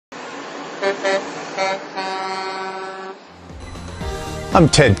I'm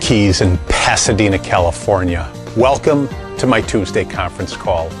Ted Keys in Pasadena, California. Welcome to my Tuesday conference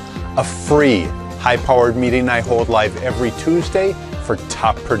call, a free high-powered meeting I hold live every Tuesday for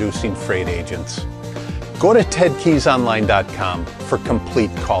top producing freight agents. Go to tedkeysonline.com for complete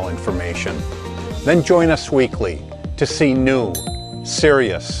call information. Then join us weekly to see new,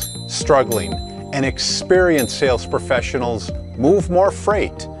 serious, struggling, and experienced sales professionals move more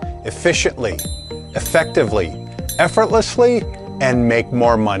freight efficiently, effectively, effortlessly, and make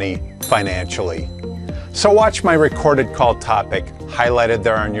more money financially. So watch my recorded call topic highlighted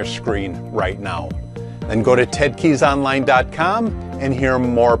there on your screen right now. Then go to tedkeysonline.com and hear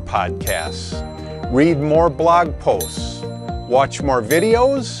more podcasts, read more blog posts, watch more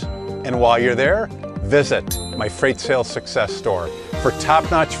videos, and while you're there, visit my Freight Sales Success Store for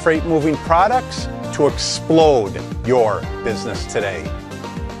top-notch freight moving products to explode your business today.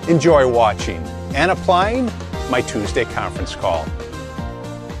 Enjoy watching and applying my Tuesday conference call. I'm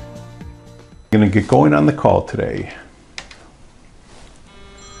going to get going on the call today.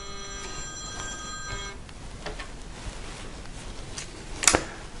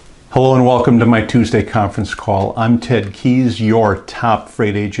 Hello and welcome to my Tuesday conference call. I'm Ted Keys, your top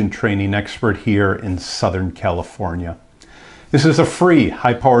freight agent training expert here in Southern California. This is a free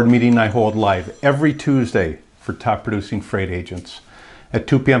high-powered meeting I hold live every Tuesday for top producing freight agents at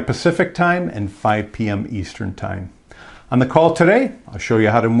 2 p.m. Pacific time and 5 p.m. Eastern time. On the call today, I'll show you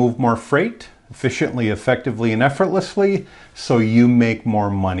how to move more freight efficiently, effectively, and effortlessly so you make more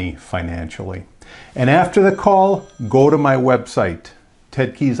money financially. And after the call, go to my website,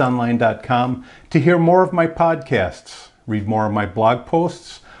 tedkeysonline.com, to hear more of my podcasts, read more of my blog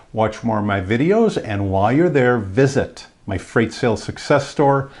posts, watch more of my videos, and while you're there, visit my Freight Sales Success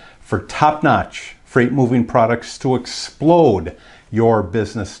Store for top-notch freight moving products to explode your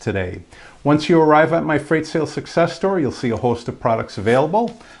business today. Once you arrive at my Freight Sales Success Store, you'll see a host of products available.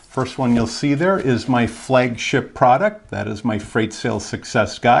 First one you'll see there is my flagship product. That is my Freight Sales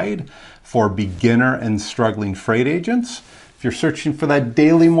Success Guide for beginner and struggling freight agents. If you're searching for that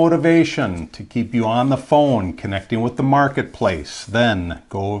daily motivation to keep you on the phone, connecting with the marketplace, then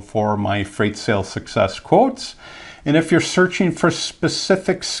go for my Freight Sales Success Quotes. And if you're searching for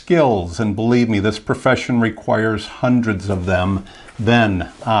specific skills, and believe me, this profession requires hundreds of them, then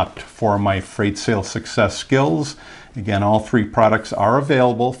opt for my Freight Sales Success Skills. Again, all three products are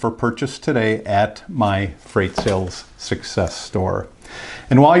available for purchase today at my Freight Sales Success Store.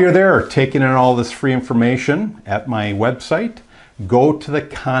 And while you're there taking in all this free information at my website, go to the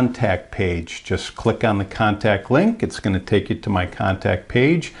contact page. Just click on the contact link. It's going to take you to my contact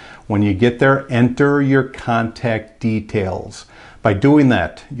page. When you get there, enter your contact details. By doing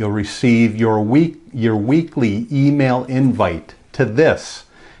that, you'll receive your weekly email invite to this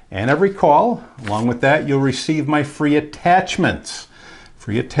and every call. Along with that, you'll receive my free attachments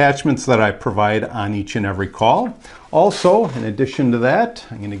that I provide on each and every call. Also, in addition to that,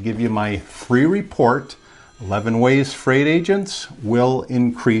 I'm going to give you my free report, 11 Ways Freight Agents Will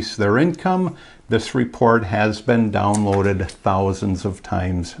Increase Their Income. This report has been downloaded thousands of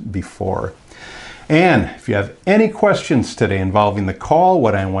times before. And if you have any questions today involving the call,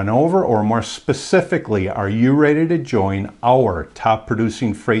 what I went over, or more specifically, are you ready to join our top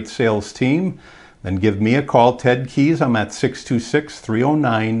producing freight sales team? Then give me a call, Ted Keys. I'm at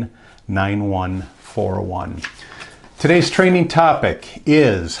 626-309-9141. Today's training topic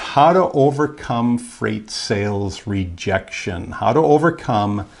is how to overcome freight sales rejection. How to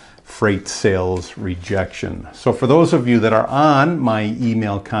overcome freight sales rejection. So for those of you that are on my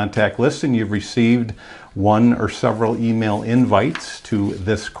email contact list and you've received one or several email invites to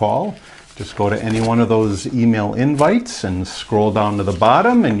this call, just go to any one of those email invites and scroll down to the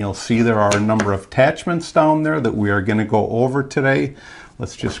bottom and you'll see there are a number of attachments down there that we are going to go over today.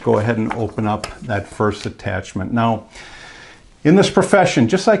 Let's just go ahead and open up that first attachment. Now, in this profession,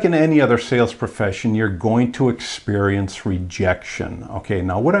 just like in any other sales profession, you're going to experience rejection. Okay,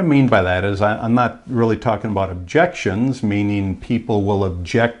 now what I mean by that is I'm not really talking about objections, meaning people will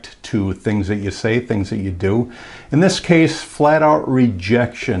object to things that you say, things that you do. In this case, flat out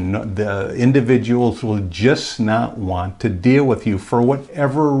rejection. The individuals will just not want to deal with you for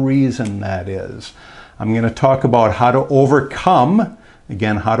whatever reason that is. I'm going to talk about how to overcome,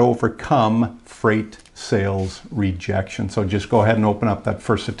 again, how to overcome freight sales rejection. So just go ahead and open up that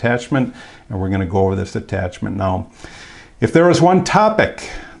first attachment and we're going to go over this attachment. Now, if there was one topic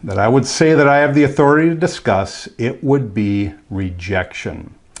that I would say that I have the authority to discuss, it would be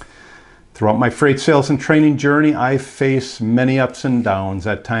rejection. Throughout my freight sales and training journey, I face many ups and downs.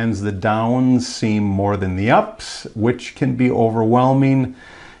 At times the downs seem more than the ups, which can be overwhelming.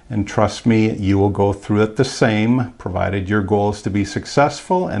 And trust me, you will go through it the same, provided your goal is to be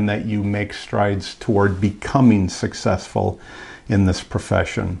successful and that you make strides toward becoming successful in this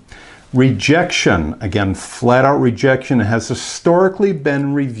profession. Rejection, again, flat out rejection, has historically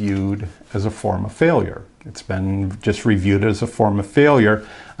been reviewed as a form of failure. It's been just reviewed as a form of failure.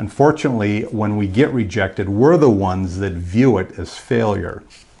 Unfortunately, when we get rejected, we're the ones that view it as failure.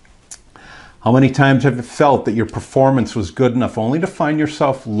 How many times have you felt that your performance was good enough only to find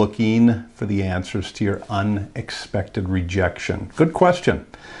yourself looking for the answers to your unexpected rejection? Good question.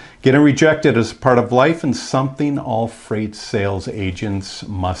 Getting rejected is a part of life and something all freight sales agents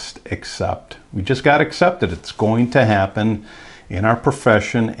must accept. We just got to accept it. It's going to happen in our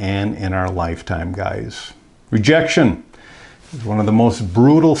profession and in our lifetime, guys. Rejection is one of the most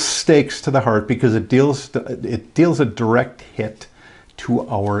brutal stakes to the heart because it deals a direct hit to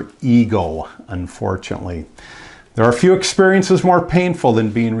our ego, unfortunately. There are few experiences more painful than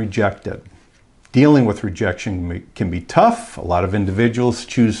being rejected. Dealing with rejection can be tough. A lot of individuals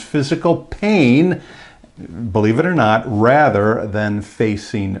choose physical pain, believe it or not, rather than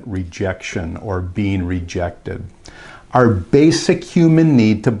facing rejection or being rejected. Our basic human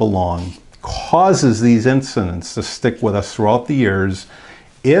need to belong causes these incidents to stick with us throughout the years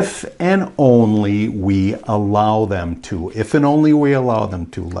if and only we allow them to. If and only we allow them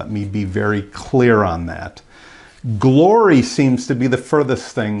to. Let me be very clear on that. Glory seems to be the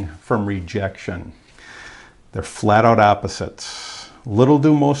furthest thing from rejection. They're flat out opposites. Little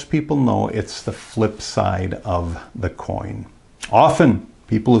do most people know it's the flip side of the coin. Often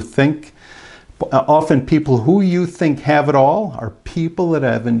people who you think have it all are people that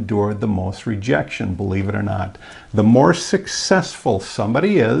have endured the most rejection, believe it or not. The more successful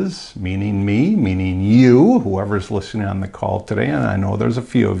somebody is, meaning me, meaning you, whoever's listening on the call today, and I know there's a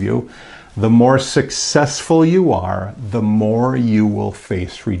few of you, the more successful you are, the more you will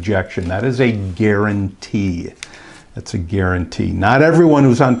face rejection. That is a guarantee. It's a guarantee. Not everyone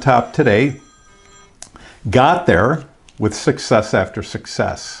who's on top today got there with success after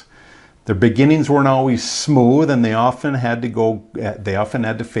success. Their beginnings weren't always smooth, and they often had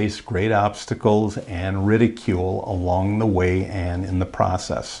to face great obstacles and ridicule along the way and in the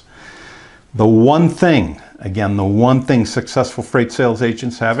process. The one thing successful freight sales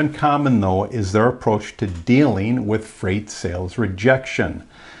agents have in common, though, is their approach to dealing with freight sales rejection.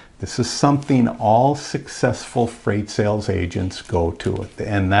 This is something all successful freight sales agents go to,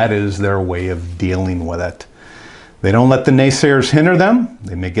 and that is their way of dealing with it. They don't let the naysayers hinder them.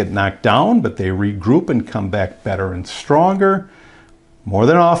 They may get knocked down, but they regroup and come back better and stronger. More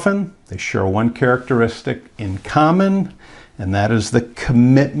than often, they share one characteristic in common, and that is the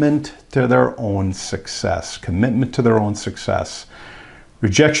commitment to their own success. Commitment to their own success.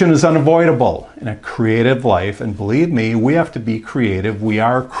 Rejection is unavoidable in a creative life, and believe me, we have to be creative. We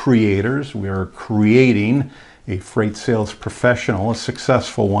are creators. We are creating a freight sales professional, a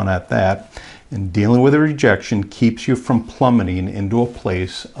successful one at that. And dealing with a rejection keeps you from plummeting into a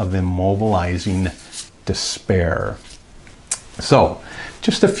place of immobilizing despair. So,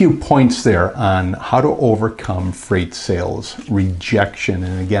 just a few points there on how to overcome freight sales rejection.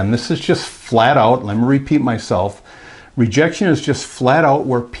 And again, this is just flat out, let me repeat myself, rejection is just flat out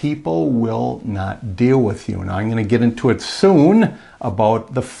where people will not deal with you. Now, I'm going to get into it soon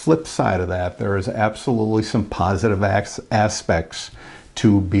about the flip side of that. There is absolutely some positive aspects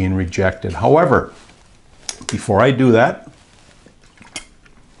to being rejected. However, before I do that,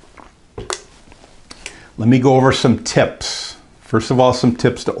 let me go over some tips. First of all, some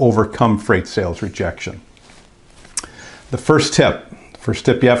tips to overcome freight sales rejection. The first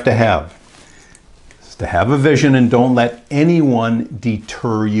tip you have to have is to have a vision and don't let anyone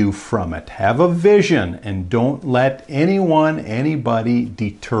deter you from it. Have a vision and don't let anybody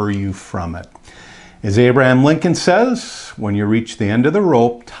deter you from it. As Abraham Lincoln says, when you reach the end of the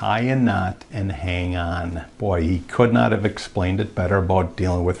rope, tie a knot and hang on. Boy, he could not have explained it better about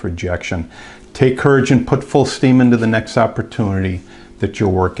dealing with rejection. Take courage and put full steam into the next opportunity that you're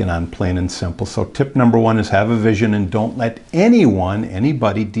working on, plain and simple. So tip number one is have a vision and don't let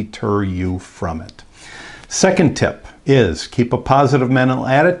anybody deter you from it. Second tip is keep a positive mental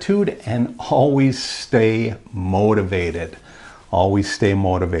attitude and always stay motivated. Always stay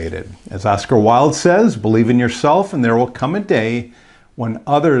motivated. As Oscar Wilde says, believe in yourself and there will come a day when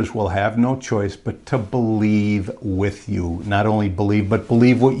others will have no choice but to believe with you. Not only believe, but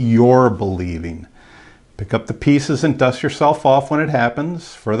believe what you're believing. Pick up the pieces and dust yourself off when it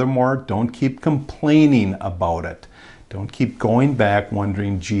happens. Furthermore, don't keep complaining about it. Don't keep going back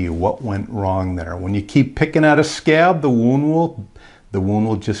wondering, gee, what went wrong there? When you keep picking at a scab, the wound the wound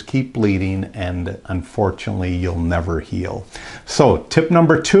will just keep bleeding, and unfortunately, you'll never heal. So tip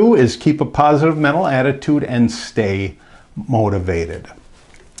number 2 is keep a positive mental attitude and stay motivated.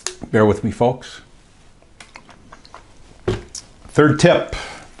 Bear with me, folks. Third tip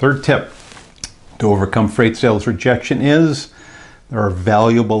to overcome freight sales rejection is there are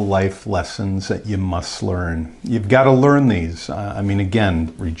valuable life lessons that you must learn. You've got to learn these. I mean,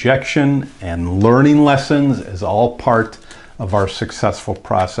 again, rejection and learning lessons is all part of our successful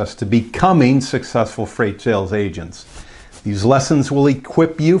process to becoming successful freight sales agents. These lessons will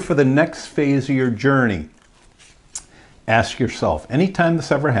equip you for the next phase of your journey. Ask yourself, anytime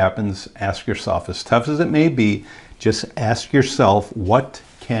this ever happens, ask yourself, as tough as it may be, just ask yourself, what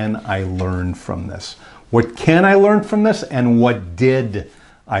can I learn from this? What can I learn from this, and what did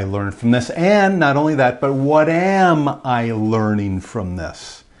I learn from this? And not only that, but what am I learning from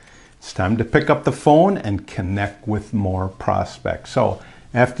this? It's time to pick up the phone and connect with more prospects. So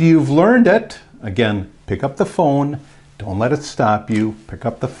after you've learned it, again, pick up the phone. Don't let it stop you. Pick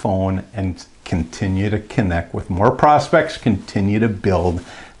up the phone and continue to connect with more prospects. Continue to build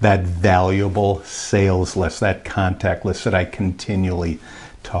that valuable sales list, that contact list that I continually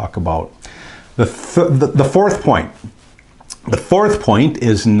talk about. The fourth point. The fourth point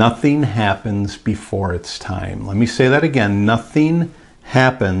is nothing happens before it's time. Let me say that again. Nothing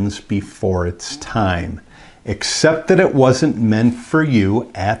happens before it's time. Accept that it wasn't meant for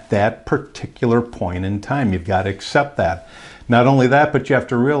you at that particular point in time. You've got to accept that. Not only that, but you have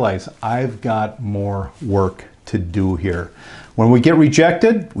to realize I've got more work to do here. When we get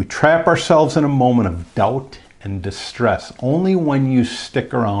rejected, we trap ourselves in a moment of doubt and distress. Only when you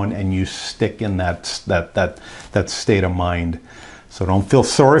stick around and you stick in that state of mind. So don't feel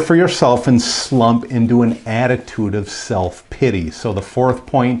sorry for yourself and slump into an attitude of self-pity. So the fourth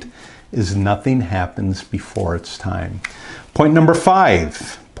point is nothing happens before it's time. Point number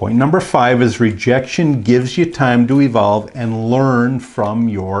 5. Point number 5 is rejection gives you time to evolve and learn from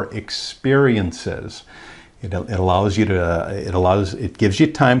your experiences. It gives you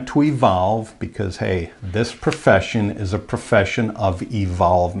time to evolve because, hey, this profession is a profession of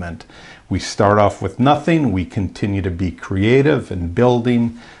evolvement. We start off with nothing, we continue to be creative and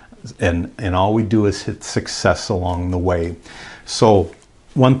building, and all we do is hit success along the way. So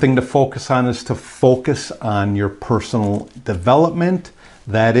one thing to focus on is to focus on your personal development.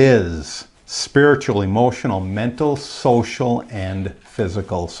 That is spiritual, emotional, mental, social, and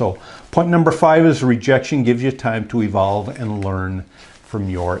physical. So point number 5 is rejection gives you time to evolve and learn from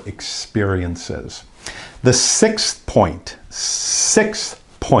your experiences. The sixth point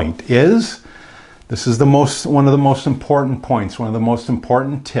is, this is one of the most important points, one of the most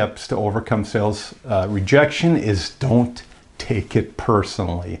important tips to overcome sales rejection is don't take it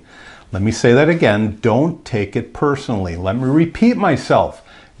personally. Let me say that again, don't take it personally. Let me repeat myself,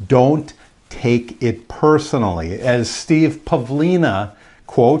 don't take it personally. As Steve Pavlina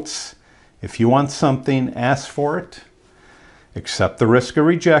quotes, if you want something, ask for it, accept the risk of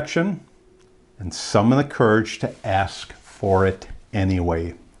rejection, and summon the courage to ask for it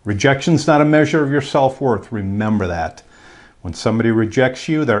anyway. Rejection's not a measure of your self-worth. Remember that. When somebody rejects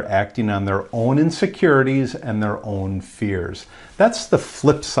you, they're acting on their own insecurities and their own fears. That's the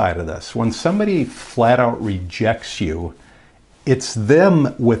flip side of this. When somebody flat out rejects you, it's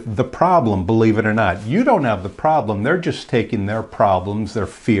them with the problem, believe it or not. You don't have the problem. They're just taking their problems, their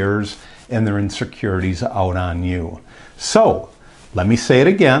fears, and their insecurities out on you. So, let me say it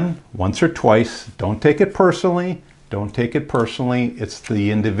again, once or twice. Don't take it personally. Don't take it personally. It's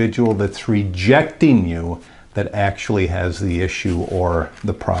the individual that's rejecting you that actually has the issue or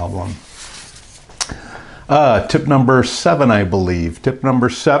the problem. Tip number 7, I believe. Tip number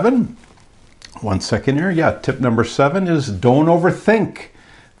 7, one second here. Yeah, tip number 7 is don't overthink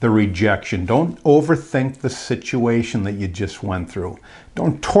the rejection. Don't overthink the situation that you just went through.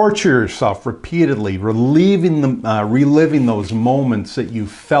 Don't torture yourself repeatedly, reliving those moments that you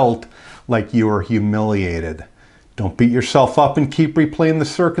felt like you were humiliated. Don't beat yourself up and keep replaying the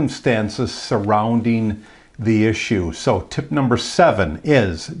circumstances surrounding the issue. So tip number 7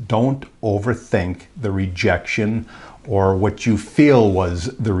 is don't overthink the rejection or what you feel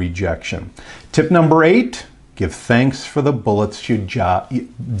was the rejection. Tip number 8, give thanks for the bullets you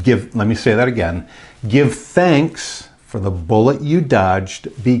let me say that again. Give thanks for the bullet you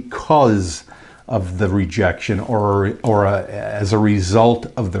dodged because of the rejection or as a result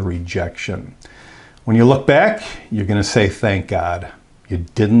of the rejection. When you look back, you're going to say, thank God. You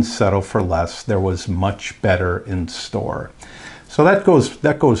didn't settle for less. There was much better in store. So that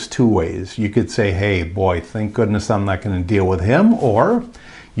goes two ways. You could say, hey, boy, thank goodness I'm not going to deal with him. Or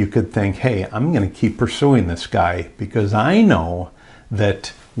you could think, hey, I'm going to keep pursuing this guy because I know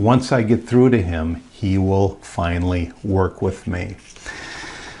that once I get through to him, he will finally work with me.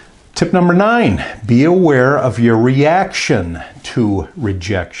 Tip number 9, be aware of your reaction to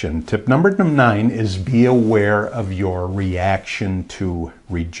rejection. Tip number 9 is be aware of your reaction to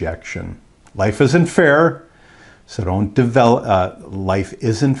rejection. Life isn't fair, so don't develop, life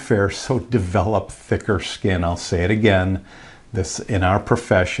isn't fair, so develop thicker skin. I'll say it again. This, in our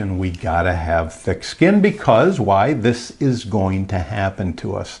profession, we gotta have thick skin because why? This is going to happen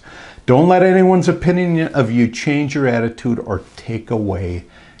to us. Don't let anyone's opinion of you change your attitude or take away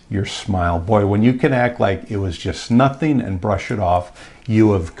your smile. Boy, when you can act like it was just nothing and brush it off,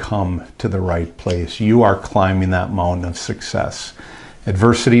 you have come to the right place. You are climbing that mountain of success.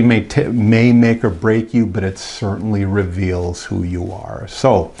 Adversity may make or break you, but it certainly reveals who you are.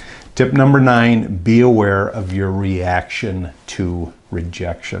 So, tip number 9, be aware of your reaction to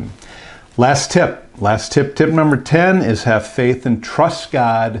rejection. Last tip, tip number 10 is have faith and trust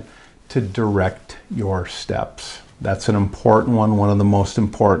God to direct your steps. That's an important one. One of the most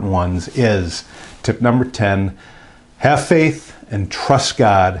important ones is tip number 10, have faith and trust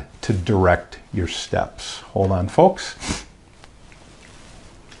God to direct your steps. Hold on, folks.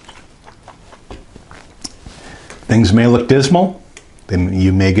 Things may look dismal.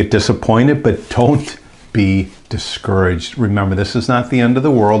 You may get disappointed, but don't be discouraged. Remember, this is not the end of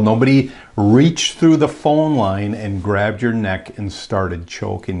the world. Nobody reached through the phone line and grabbed your neck and started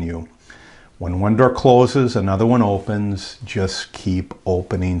choking you. When one door closes, another one opens. Just keep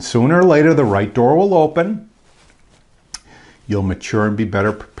opening. Sooner or later, the right door will open. You'll mature and be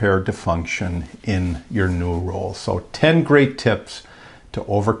better prepared to function in your new role. So 10 great tips to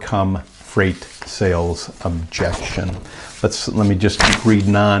overcome freight sales objection. Let me just keep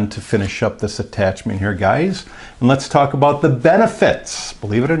reading on to finish up this attachment here, guys. And let's talk about the benefits.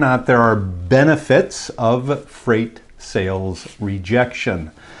 Believe it or not, there are benefits of freight sales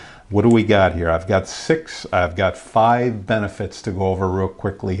rejection. What do we got here? I've got 5 benefits to go over real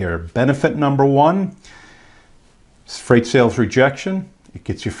quickly here. Benefit number 1, freight sales rejection. It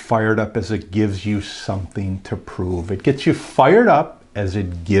gets you fired up as it gives you something to prove. It gets you fired up as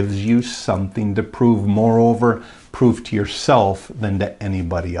it gives you something to prove. Moreover, prove to yourself than to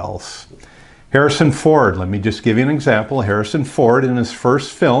anybody else. Harrison Ford, let me just give you an example. Harrison Ford, in his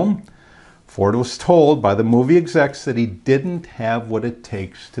first film, Ford was told by the movie execs that he didn't have what it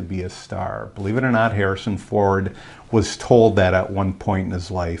takes to be a star. Believe it or not, Harrison Ford was told that at one point in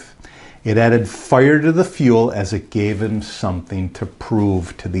his life. It added fire to the fuel as it gave him something to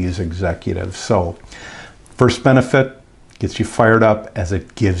prove to these executives. So, first benefit, gets you fired up as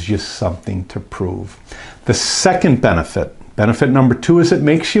it gives you something to prove. The second benefit, benefit number 2, is it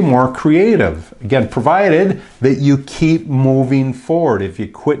makes you more creative. Again, provided that you keep moving forward. If you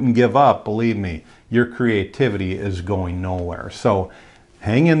quit and give up, believe me, your creativity is going nowhere. So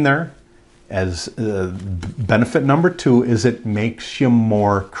hang in there. As benefit number 2 is it makes you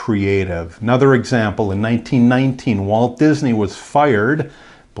more creative. Another example, in 1919, Walt Disney was fired,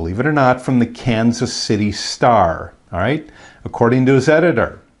 believe it or not, from the Kansas City Star. All right, according to his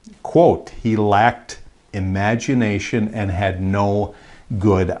editor, quote, he lacked imagination and had no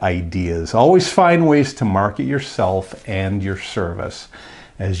good ideas. Always find ways to market yourself and your service.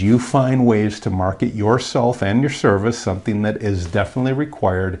 As you find ways to market yourself and your service, something that is definitely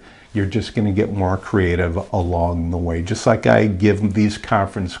required, you're just going to get more creative along the way. Just like I give these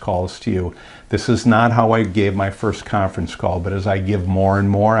conference calls to you. This is not how I gave my first conference call, but as I give more and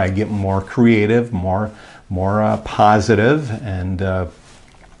more, I get more creative, more positive, and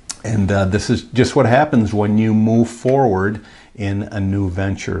this is just what happens when you move forward in a new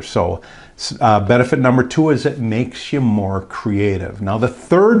venture. So benefit number 2 is it makes you more creative. Now the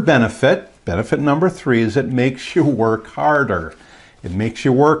third benefit number 3, is it makes you work harder. It makes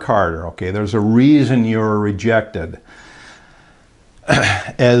you work harder. Okay, there's a reason you're rejected.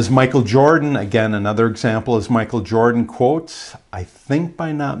 As Michael Jordan, again, another example is Michael Jordan quotes, I think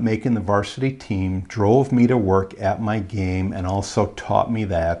by not making the varsity team drove me to work at my game and also taught me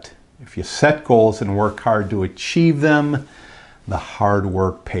that if you set goals and work hard to achieve them, the hard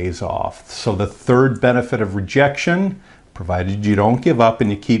work pays off. So the third benefit of rejection, provided you don't give up and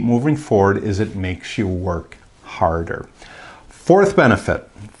you keep moving forward, is it makes you work harder. Fourth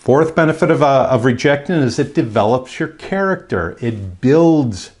benefit of rejection is it develops your character. It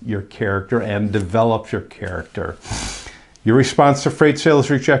builds your character and develops your character. Your response to freight sales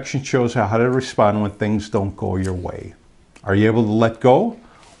rejection shows how to respond when things don't go your way. Are you able to let go,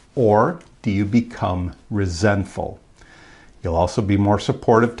 or do you become resentful? You'll also be more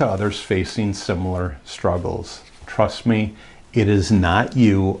supportive to others facing similar struggles. Trust me, It is not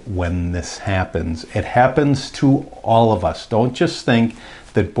you when this happens. It happens to all of us. Don't just think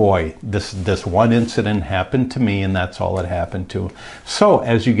that, boy, this one incident happened to me and that's all it happened to. So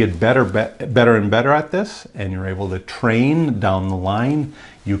as you get better and better at this, and you're able to train down the line,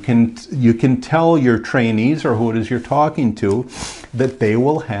 you can tell your trainees, or who it is you're talking to, that they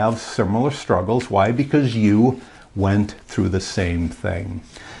will have similar struggles. Why? Because you went through the same thing.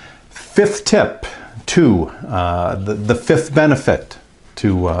 Fifth tip, the fifth benefit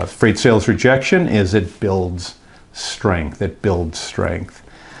to freight sales rejection is it builds strength. It builds strength.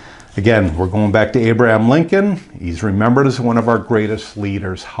 Again, we're going back to Abraham Lincoln. He's remembered as one of our greatest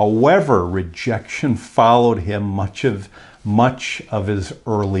leaders. However, rejection followed him much of his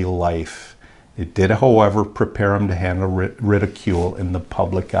early life. It did, however, prepare him to handle ridicule in the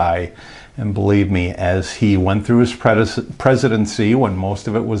public eye. And believe me, as he went through his presidency, when most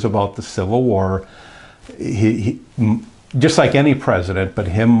of it was about the Civil War, he just like any president, but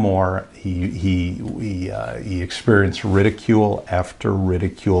him more, he experienced ridicule after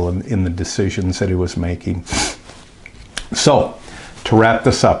ridicule in the decisions that he was making. So, to wrap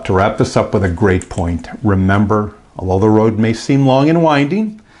this up with a great point, remember, although the road may seem long and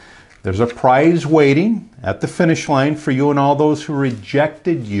winding, there's a prize waiting at the finish line for you, and all those who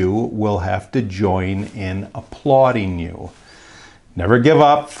rejected you will have to join in applauding you. Never give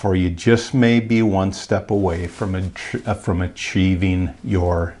up, for you just may be one step away from achieving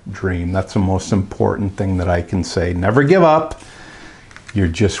your dream. That's the most important thing that I can say. Never give up. You're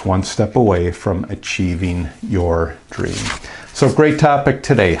just one step away from achieving your dream. So great topic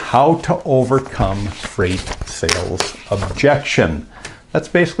today, how to overcome freight sales objection. That's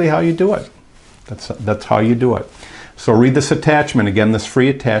basically how you do it. That's how you do it. So read this attachment, again, this free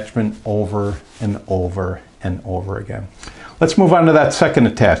attachment, over and over and over again. Let's move on to that second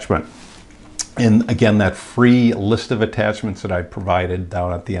attachment. And again, that free list of attachments that I provided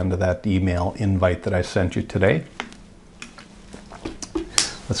down at the end of that email invite that I sent you today.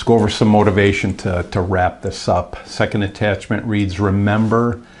 Let's go over some motivation to wrap this up. Second attachment reads,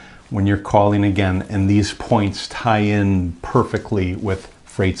 remember when you're calling again, and these points tie in perfectly with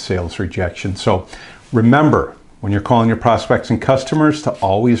freight sales rejection. So remember, when you're calling your prospects and customers, to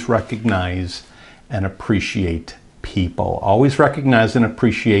always recognize and appreciate people. Always recognize and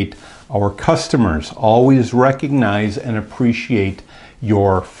appreciate our customers. Always recognize and appreciate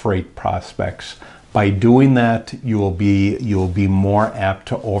your freight prospects. By doing that, you will be more apt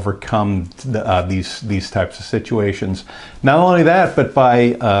to overcome these types of situations. Not only that, but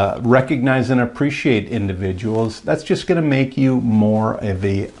by recognize and appreciate individuals, that's just going to make you more of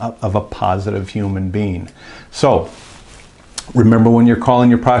a positive human being. So remember, when you're calling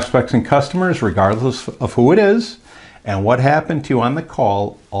your prospects and customers, regardless of who it is and what happened to you on the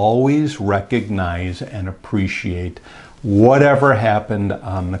call, always recognize and appreciate whatever happened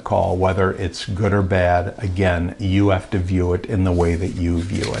on the call, whether it's good or bad. Again, you have to view it in the way that you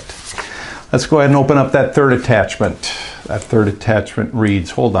view it. Let's go ahead and open up that third attachment. That third attachment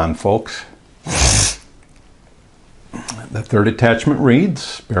reads, hold on, folks. That third attachment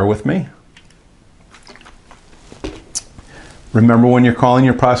reads, bear with me. Remember, when you're calling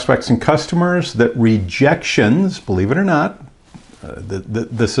your prospects and customers, that rejections, believe it or not,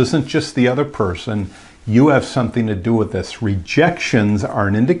 this isn't just the other person. You have something to do with this. Rejections are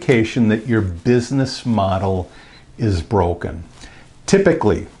an indication that your business model is broken.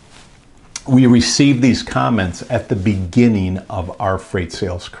 Typically, we receive these comments at the beginning of our freight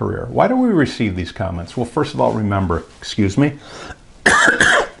sales career. Why do we receive these comments? Well, first of all, remember,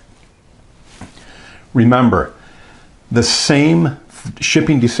 remember, the same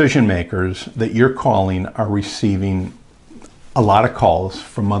shipping decision makers that you're calling are receiving a lot of calls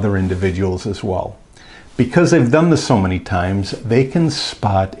from other individuals as well. Because they've done this so many times, they can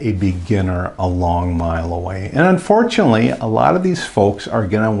spot a beginner a long mile away. And unfortunately, a lot of these folks are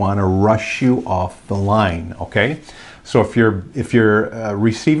going to want to rush you off the line, okay? So if you're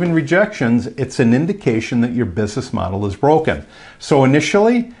receiving rejections, it's an indication that your business model is broken. So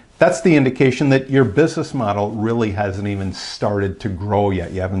initially, that's the indication that your business model really hasn't even started to grow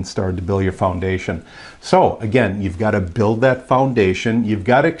yet. You haven't started to build your foundation. So again, you've got to build that foundation. You've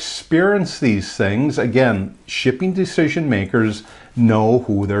got to experience these things. Again, shipping decision makers know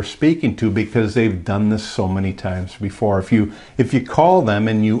who they're speaking to because they've done this so many times before. If you call them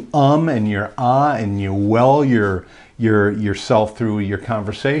and you and you're and you well yourself through your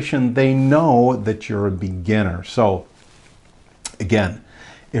conversation, they know that you're a beginner. So again,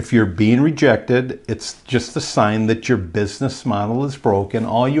 if you're being rejected, it's just a sign that your business model is broken.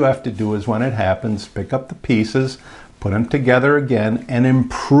 All you have to do is, when it happens, pick up the pieces, put them together again, and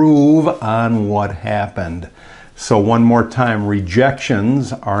improve on what happened. So one more time,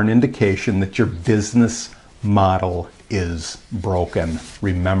 rejections are an indication that your business model is broken.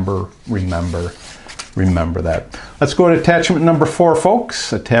 Remember, remember, remember that. Let's go to attachment number 4,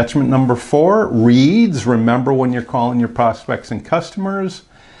 folks. Attachment number 4 reads, remember when you're calling your prospects and customers,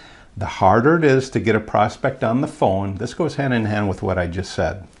 the harder it is to get a prospect on the phone. This goes hand in hand with what I just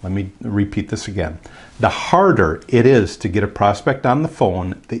said. Let me repeat this again. The harder it is to get a prospect on the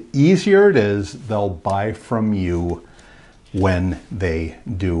phone, the easier it is they'll buy from you when they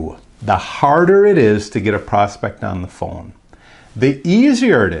do. The harder it is to get a prospect on the phone, the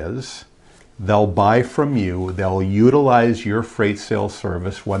easier it is they'll buy from you. They'll utilize your freight sales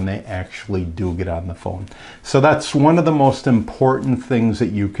service when they actually do get on the phone. So that's one of the most important things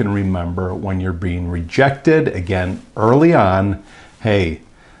that you can remember when you're being rejected. Again, early on, hey,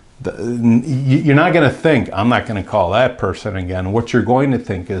 you're not going to think, I'm not going to call that person again. What you're going to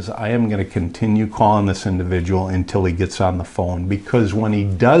think is, I am going to continue calling this individual until he gets on the phone, because when he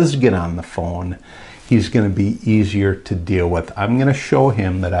does get on the phone, he's going to be easier to deal with. I'm going to show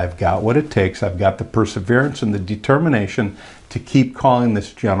him that I've got what it takes. I've got the perseverance and the determination to keep calling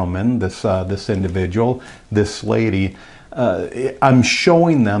this gentleman, this individual, this lady. I'm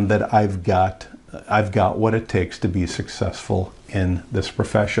showing them that I've got what it takes to be successful in this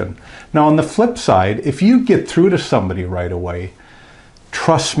profession. Now, on the flip side, if you get through to somebody right away,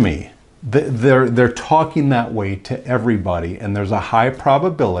 trust me, they're talking that way to everybody, and there's a high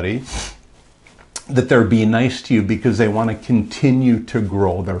probability that they're being nice to you because they want to continue to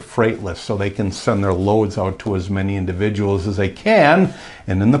grow their freight list so they can send their loads out to as many individuals as they can.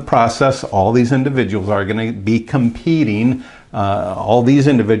 And in the process, all these individuals are going to be competing. All these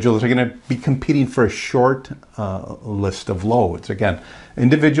individuals are going to be competing for a short list of loads. Again,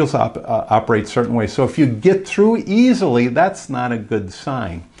 individuals operate certain ways. So if you get through easily, that's not a good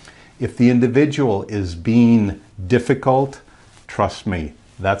sign. If the individual is being difficult, trust me,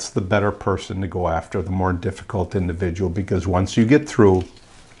 that's the better person to go after, the more difficult individual, because once you get through,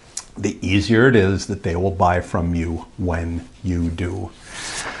 the easier it is that they will buy from you when you do.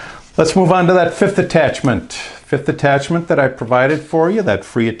 Let's move on to that 5th attachment. 5th attachment that I provided for you, that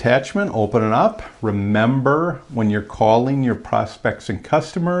free attachment. Open it up. Remember when you're calling your prospects and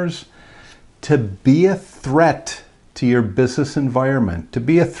customers to be a threat to your business environment. To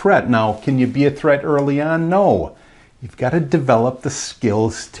be a threat. Now, can you be a threat early on? No. You've got to develop the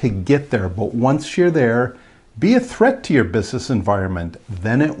skills to get there. But once you're there, be a threat to your business environment.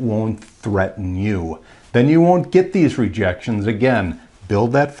 Then it won't threaten you. Then you won't get these rejections. Again,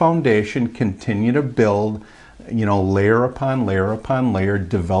 build that foundation, continue to build, layer upon layer upon layer,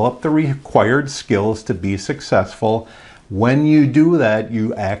 develop the required skills to be successful. When you do that,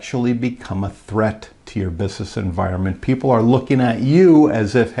 you actually become a threat to your business environment. People are looking at you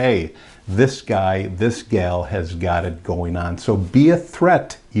as if, hey, this guy, this gal has got it going on. So be a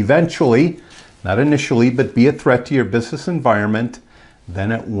threat eventually, not initially, but be a threat to your business environment.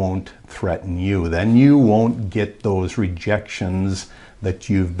 Then it won't threaten you. Then you won't get those rejections that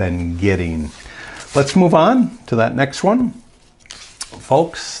you've been getting. Let's move on to that next one.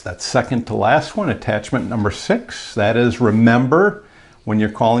 Folks, that's second to last one, attachment number 6. That is, remember when you're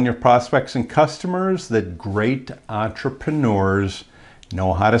calling your prospects and customers that great entrepreneurs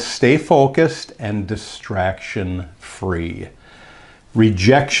know how to stay focused and distraction free.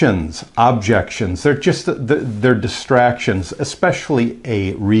 Rejections, objections, they're distractions, especially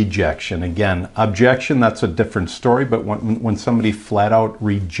a rejection. Again, objection, that's a different story, but when somebody flat out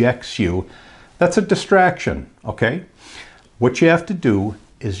rejects you, that's a distraction, okay? What you have to do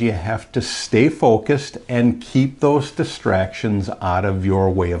is you have to stay focused and keep those distractions out of your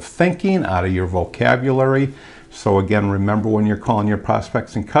way of thinking, out of your vocabulary. So again, remember when you're calling your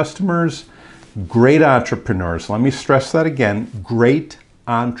prospects and customers, great entrepreneurs. Let me stress that again. Great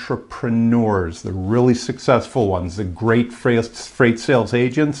entrepreneurs, the really successful ones, the great freight sales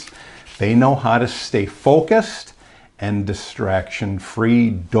agents, they know how to stay focused and distraction free.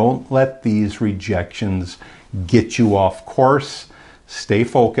 Don't let these rejections get you off course. Stay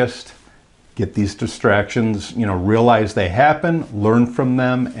focused, get these distractions, realize they happen, learn from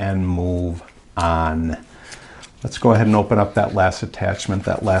them, and move on. Let's go ahead and open up that last attachment,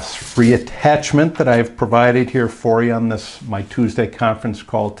 that last free attachment that I've provided here for you on my Tuesday conference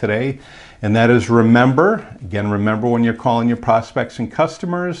call today. And that is remember when you're calling your prospects and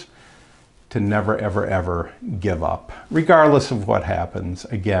customers to never, ever, ever give up, regardless of what happens.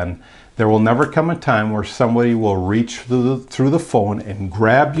 Again, there will never come a time where somebody will reach through the phone and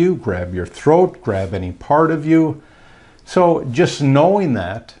grab you, grab your throat, grab any part of you. So just knowing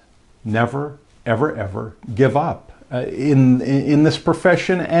that, never, ever, ever give up. in this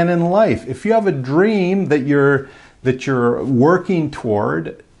profession and in life. If you have a dream that you're working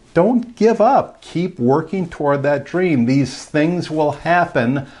toward, don't give up. Keep working toward that dream. These things will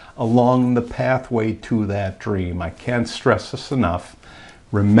happen along the pathway to that dream. I can't stress this enough.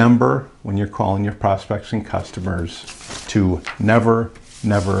 Remember, when you're calling your prospects and customers, to never,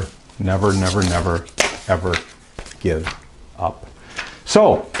 never, never, never, never, ever give up.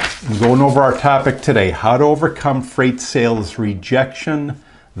 So, I'm going over our topic today, how to overcome freight sales rejection.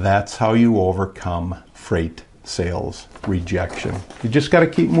 That's how you overcome freight sales rejection. You just got to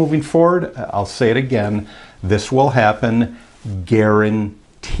keep moving forward. I'll say it again. This will happen,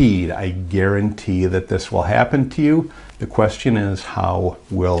 guaranteed. I guarantee that this will happen to you. The question is, how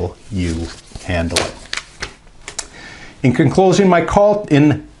will you handle it? In closing and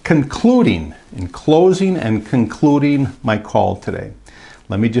concluding my call today,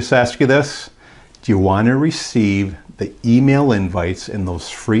 let me just ask you this. Do you want to receive the email invites and those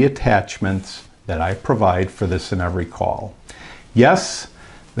free attachments that I provide for this and every call? Yes?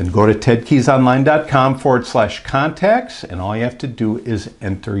 Then go to tedkeysonline.com/contacts, and all you have to do is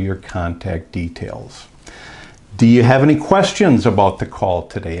enter your contact details. Do you have any questions about the call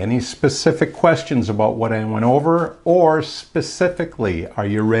today? Any specific questions about what I went over? Or specifically, are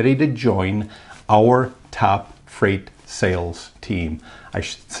you ready to join our top freight sales team? I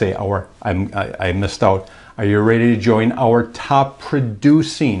should say I missed out. Are you ready to join our top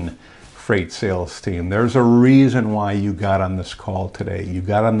producing freight sales team? There's a reason why you got on this call today. You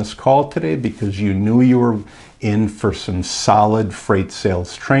got on this call today because you knew you were in for some solid freight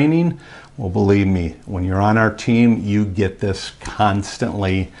sales training. Well, believe me, when you're on our team, you get this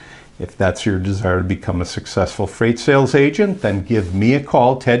constantly. If that's your desire to become a successful freight sales agent, then give me a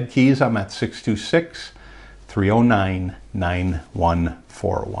call, Ted Keys. I'm at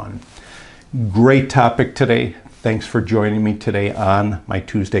 626-309-9141. Great topic today. Thanks for joining me today on my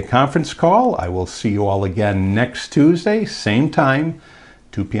Tuesday conference call. I will see you all again next Tuesday, same time,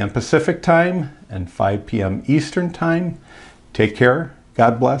 2 p.m. Pacific time and 5 p.m. Eastern time. Take care.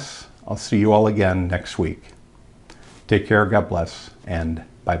 God bless. I'll see you all again next week. Take care. God bless. And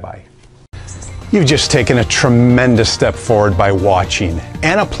bye-bye. You've just taken a tremendous step forward by watching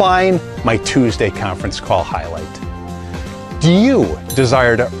and applying my Tuesday conference call highlight. Do you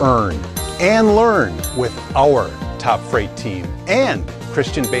desire to earn and learn with our top freight team and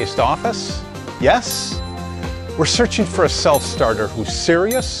Christian-based office? Yes? We're searching for a self-starter who's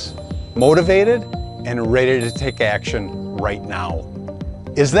serious, motivated, and ready to take action right now.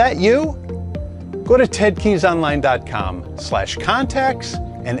 Is that you? Go to tedkeysonline.com/contacts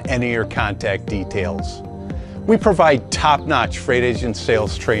and enter your contact details. We provide top-notch freight agent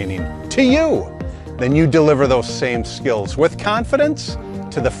sales training to you. Then you deliver those same skills with confidence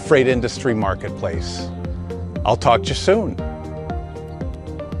to the freight industry marketplace. I'll talk to you soon.